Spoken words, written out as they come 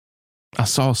I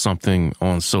saw something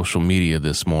on social media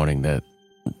this morning that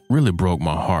really broke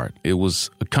my heart. It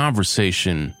was a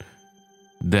conversation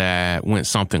that went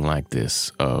something like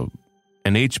this. An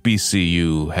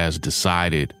HBCU has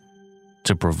decided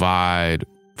to provide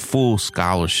full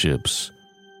scholarships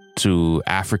to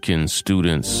African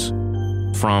students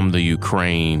from the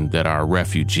Ukraine that are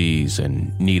refugees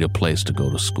and need a place to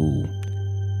go to school.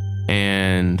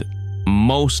 And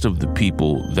most of the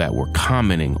people that were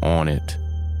commenting on it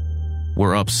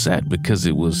were upset because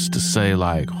it was to say,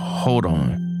 like, hold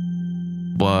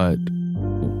on, but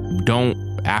don't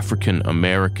African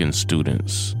American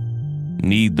students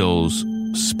need those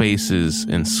spaces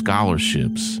and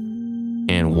scholarships,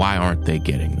 and why aren't they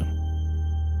getting them?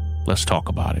 Let's talk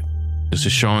about it. This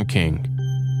is Sean King,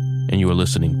 and you are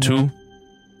listening to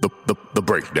The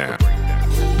Breakdown.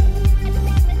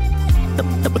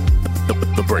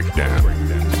 The Breakdown.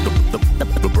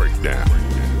 The Breakdown.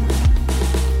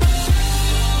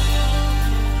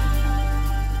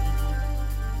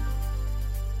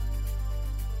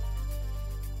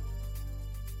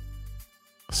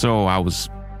 So I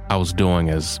was doing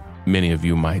as many of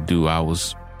you might do. I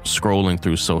was scrolling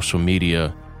through social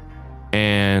media,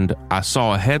 and I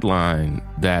saw a headline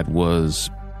that was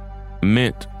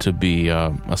meant to be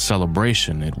a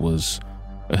celebration. It was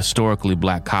a historically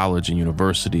black college and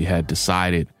university had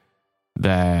decided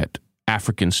that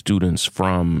African students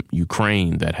from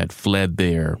Ukraine that had fled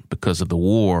there because of the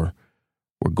war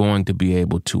were going to be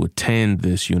able to attend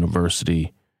this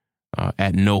university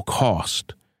at no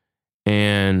cost.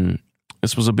 And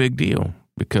this was a big deal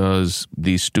because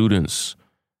these students,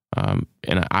 and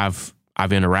I've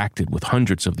interacted with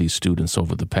hundreds of these students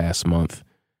over the past month.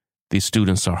 These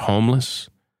students are homeless.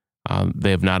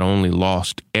 They have not only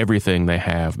lost everything they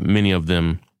have, many of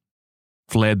them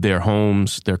fled their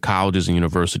homes, their colleges and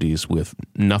universities with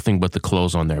nothing but the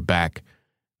clothes on their back.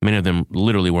 Many of them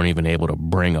literally weren't even able to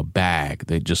bring a bag.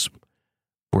 They just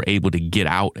were able to get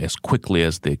out as quickly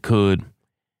as they could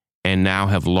and now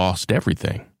have lost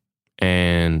everything.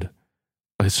 And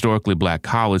a historically black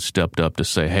college stepped up to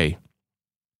say, hey,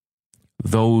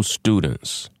 those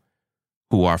students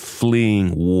who are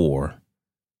fleeing war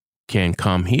can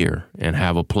come here and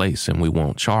have a place and we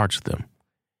won't charge them.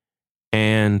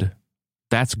 And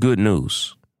that's good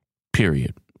news,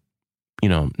 period. You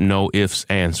know, no ifs,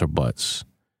 ands, or buts.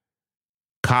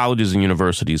 Colleges and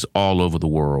universities all over the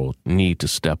world need to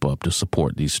step up to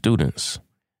support these students.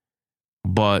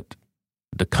 But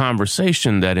the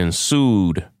conversation that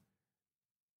ensued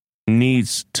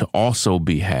needs to also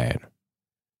be had.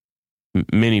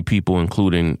 Many people,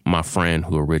 including my friend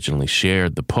who originally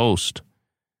shared the post,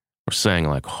 were saying,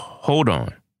 like, hold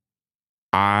on.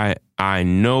 I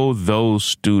know those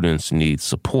students need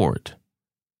support,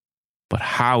 but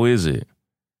how is it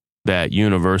that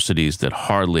universities that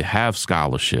hardly have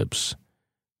scholarships,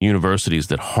 universities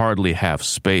that hardly have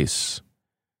space,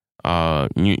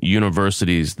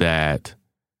 universities that,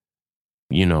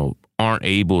 you know, aren't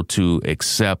able to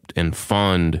accept and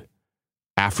fund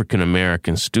African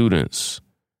American students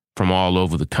from all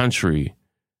over the country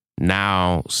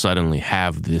now suddenly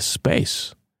have this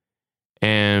space?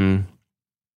 And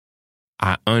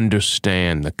I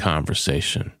understand the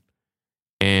conversation.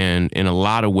 And in a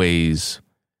lot of ways,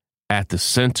 at the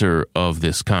center of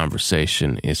this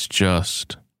conversation is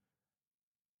just,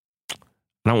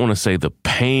 I don't want to say the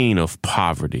pain of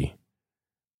poverty,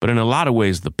 but in a lot of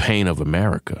ways, the pain of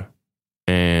America.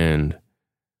 And,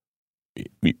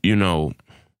 you know,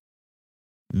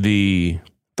 the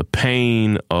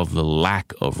pain of the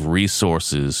lack of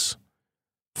resources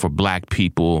for Black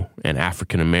people and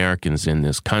African Americans in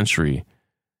this country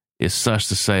is such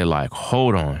to say, like,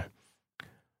 hold on.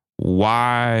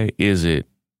 Why is it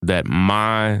that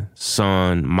my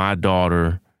son, my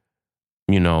daughter,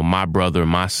 you know, my brother,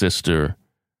 my sister,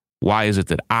 why is it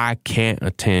that I can't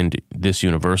attend this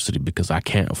university because I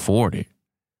can't afford it?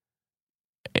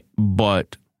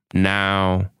 But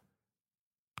now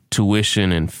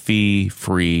tuition and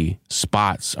fee-free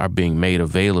spots are being made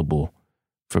available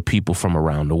for people from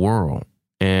around the world.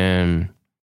 And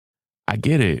I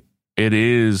get it. It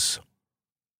is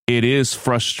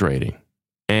frustrating.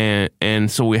 And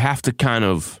so we have to kind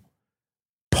of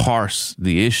parse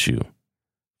the issue.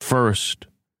 First,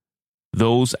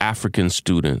 those African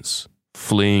students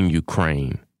fleeing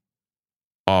Ukraine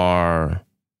are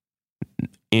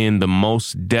in the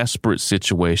most desperate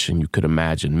situation you could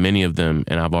imagine. Many of them,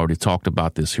 and I've already talked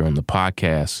about this here on the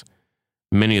podcast,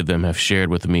 many of them have shared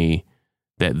with me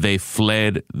that they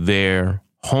fled their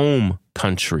home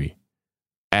country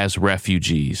as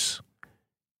refugees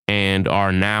and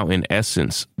are now, in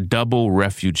essence, double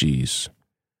refugees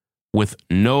with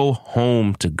no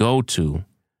home to go to,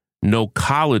 no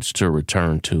college to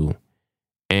return to,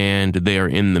 and they're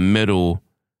in the middle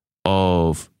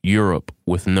of Europe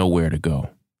with nowhere to go.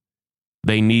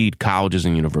 They need colleges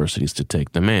and universities to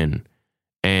take them in,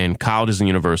 and colleges and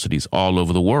universities all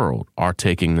over the world are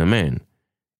taking them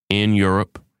in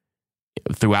Europe,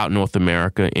 throughout North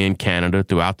America, in Canada,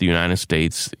 throughout the United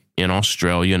States, in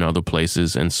Australia and other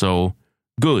places. And so,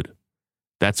 good.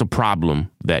 That's a problem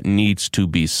that needs to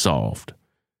be solved.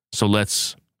 So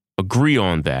let's agree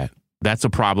on that. That's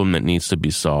a problem that needs to be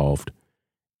solved.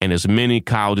 And as many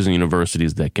colleges and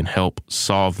universities that can help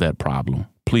solve that problem,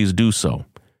 please do so.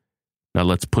 Now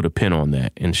let's put a pin on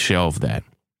that and shelve that.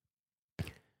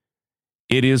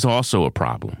 It is also a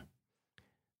problem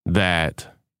that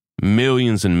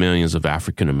millions and millions of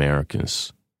African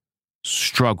Americans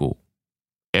struggle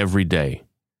every day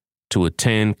to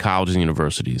attend colleges and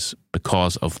universities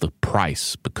because of the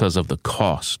price, because of the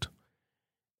cost,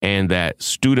 and that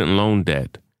student loan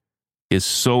debt is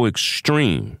so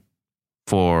extreme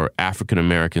for African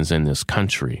Americans in this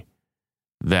country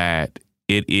that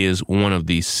it is one of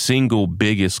the single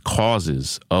biggest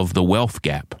causes of the wealth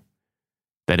gap.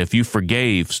 That if you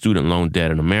forgave student loan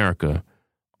debt in America,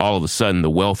 all of a sudden the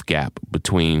wealth gap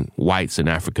between whites and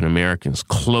African Americans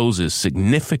closes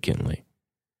significantly.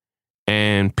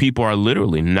 And people are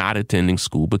literally not attending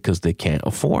school because they can't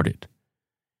afford it.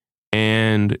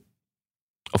 And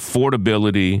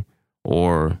affordability,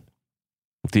 or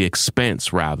the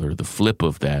expense rather, the flip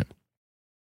of that,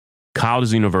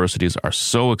 colleges and universities are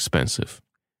so expensive,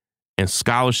 and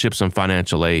scholarships and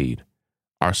financial aid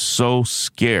are so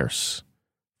scarce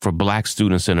for Black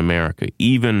students in America,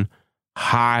 even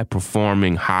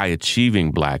high-performing,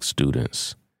 high-achieving Black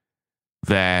students,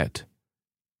 that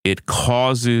it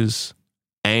causes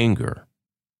anger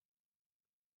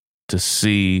to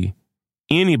see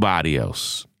anybody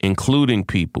else, including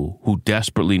people who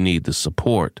desperately need the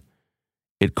support.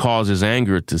 It causes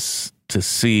anger to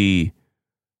see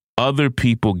other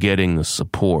people getting the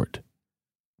support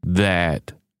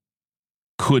that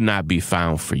could not be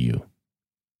found for you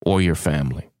or your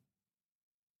family.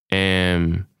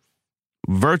 And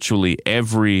virtually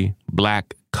every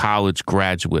Black college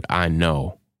graduate I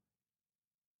know,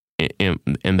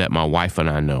 and that my wife and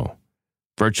I know,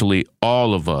 virtually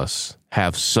all of us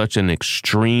have such an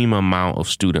extreme amount of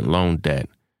student loan debt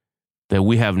that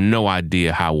we have no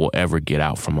idea how we'll ever get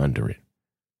out from under it.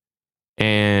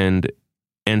 And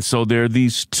so there are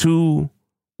these two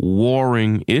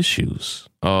warring issues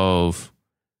of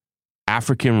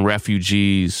African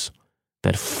refugees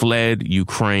that fled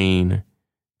Ukraine,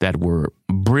 that were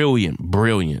brilliant,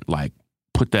 like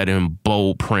put that in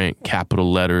bold print,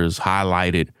 capital letters,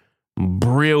 highlighted,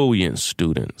 brilliant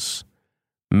students,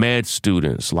 med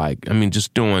students,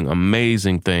 just doing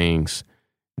amazing things,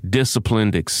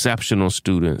 disciplined, exceptional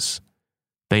students.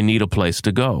 They need a place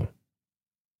to go.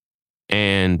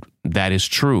 And that is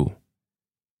true.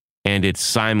 And it's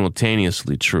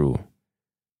simultaneously true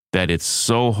that it's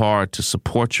so hard to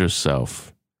support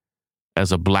yourself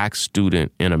as a Black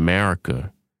student in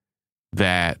America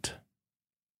that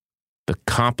the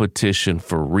competition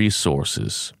for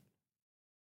resources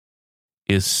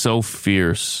is so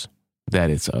fierce that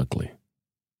it's ugly.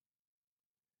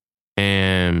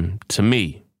 And to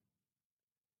me,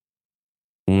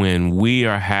 when we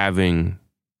are having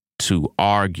to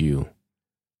argue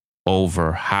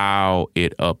over how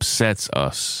it upsets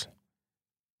us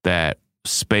that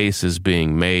space is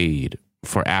being made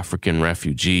for African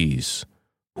refugees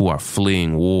who are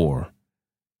fleeing war,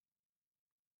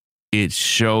 it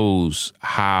shows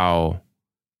how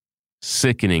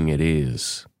sickening it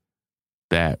is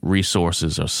that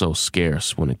resources are so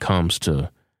scarce when it comes to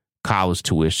college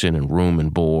tuition and room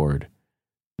and board,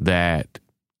 that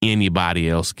anybody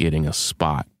else getting a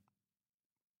spot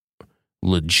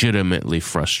legitimately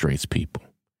frustrates people.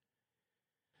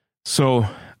 So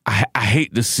I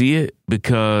hate to see it,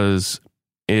 because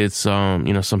it's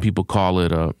some people call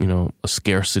it a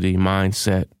scarcity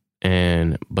mindset,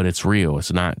 but it's real.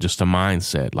 It's not just a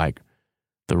mindset. Like,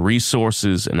 the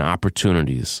resources and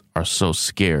opportunities are so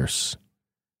scarce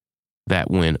that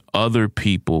when other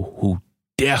people who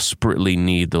desperately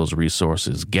need those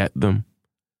resources get them,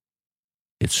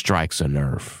 it strikes a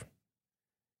nerve.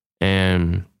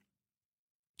 And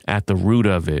at the root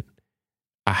of it,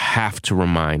 I have to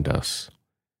remind us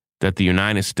that the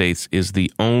United States is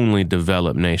the only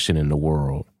developed nation in the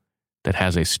world that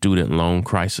has a student loan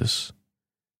crisis,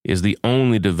 is the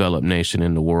only developed nation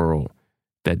in the world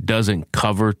that doesn't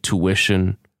cover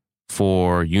tuition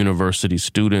for university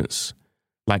students.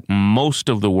 Like most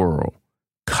of the world,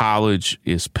 college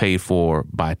is paid for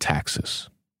by taxes.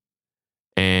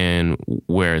 And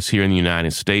whereas here in the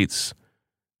United States,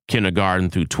 kindergarten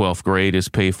through 12th grade is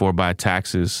paid for by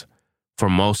taxes, for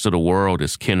most of the world,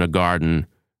 it's kindergarten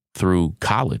through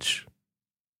college.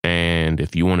 And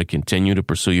if you want to continue to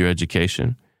pursue your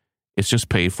education, it's just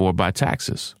paid for by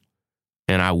taxes.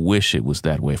 And I wish it was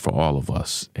that way for all of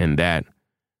us. And that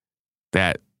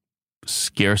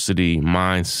scarcity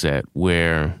mindset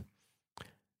where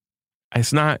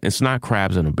it's not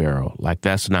crabs in a barrel. Like,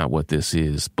 that's not what this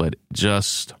is, but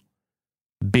just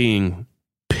being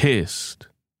pissed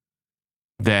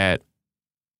that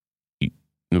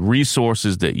the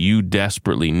resources that you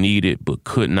desperately needed but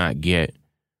could not get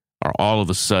are all of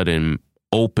a sudden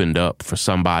opened up for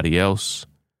somebody else.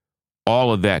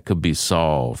 All of that could be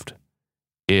solved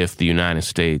if the United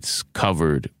States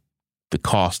covered the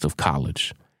cost of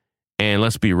college. And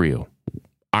let's be real,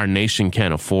 our nation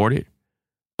can't afford it,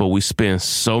 but we spend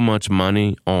so much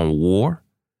money on war,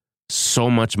 so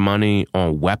much money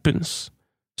on weapons,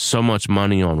 so much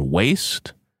money on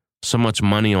waste, so much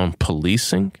money on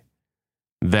policing,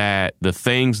 that the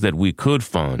things that we could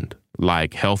fund,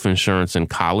 like health insurance in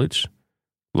college,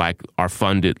 like are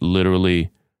funded literally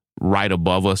right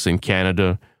above us in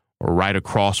Canada or right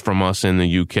across from us in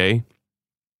the UK,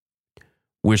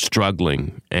 we're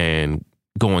struggling and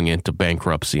going into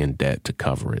bankruptcy and debt to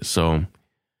cover it. So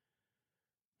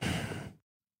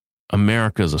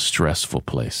America is a stressful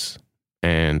place.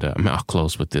 And I'll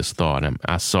close with this thought.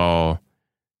 I saw,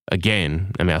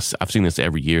 again, I've seen this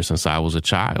every year since I was a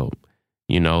child,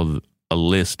 a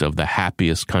list of the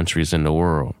happiest countries in the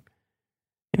world.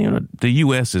 And, the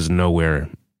U.S. is nowhere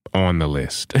on the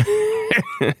list.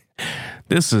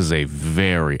 This is a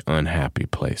very unhappy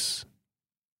place.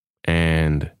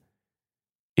 And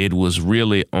it was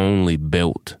really only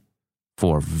built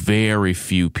for very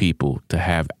few people to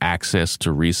have access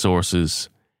to resources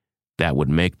that would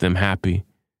make them happy,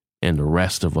 and the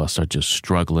rest of us are just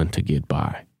struggling to get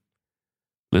by.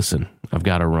 Listen, I've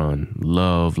got to run.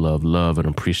 Love, and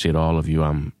appreciate all of you.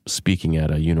 I'm speaking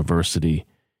at a university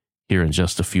here in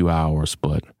just a few hours,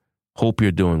 but hope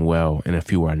you're doing well. And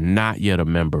if you are not yet a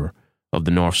member of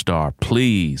the North Star,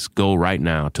 please go right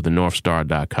now to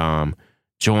thenorthstar.com.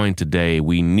 Join today.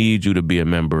 We need you to be a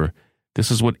member.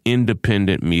 This is what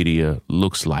independent media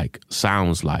looks like,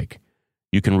 sounds like.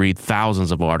 You can read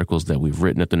thousands of articles that we've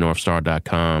written at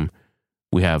thenorthstar.com.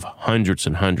 We have hundreds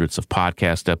and hundreds of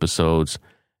podcast episodes,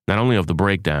 not only of The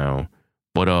Breakdown,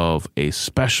 but of a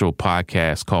special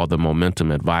podcast called The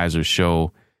Momentum Advisors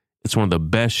Show. It's one of the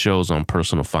best shows on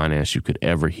personal finance you could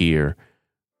ever hear.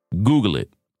 Google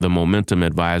it, The Momentum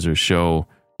Advisors Show.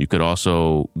 You could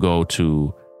also go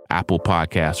to Apple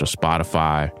Podcasts or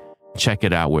Spotify. Check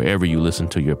it out wherever you listen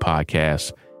to your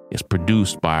podcasts. It's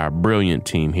produced by our brilliant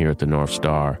team here at the North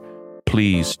Star.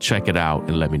 Please check it out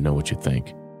and let me know what you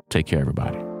think. Take care,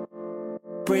 everybody.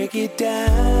 Break it down.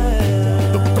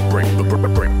 The breakdown.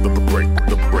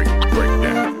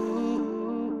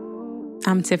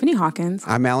 I'm Tiffany Hawkins.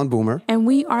 I'm Alan Boomer. And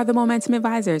we are the Momentum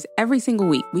Advisors. Every single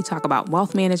week, we talk about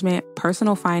wealth management,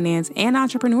 personal finance, and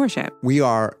entrepreneurship. We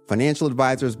are financial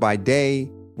advisors by day.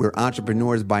 We're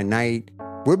entrepreneurs by night.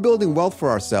 We're building wealth for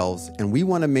ourselves, and we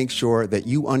want to make sure that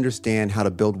you understand how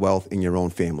to build wealth in your own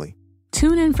family.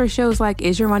 Tune in for shows like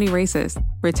Is Your Money Racist?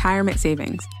 Retirement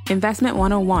Savings, Investment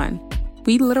 101.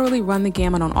 We literally run the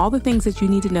gamut on all the things that you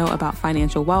need to know about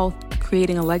financial wealth,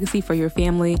 creating a legacy for your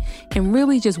family, and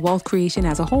really just wealth creation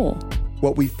as a whole.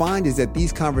 What we find is that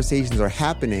these conversations are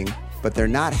happening, but they're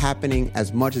not happening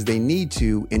as much as they need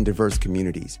to in diverse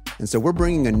communities. And so we're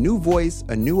bringing a new voice,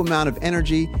 a new amount of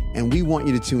energy, and we want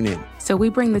you to tune in. So we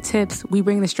bring the tips, we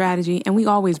bring the strategy, and we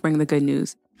always bring the good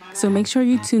news. So make sure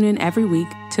you tune in every week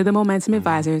to the Momentum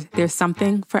Advisors. There's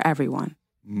something for everyone.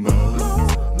 Momentum.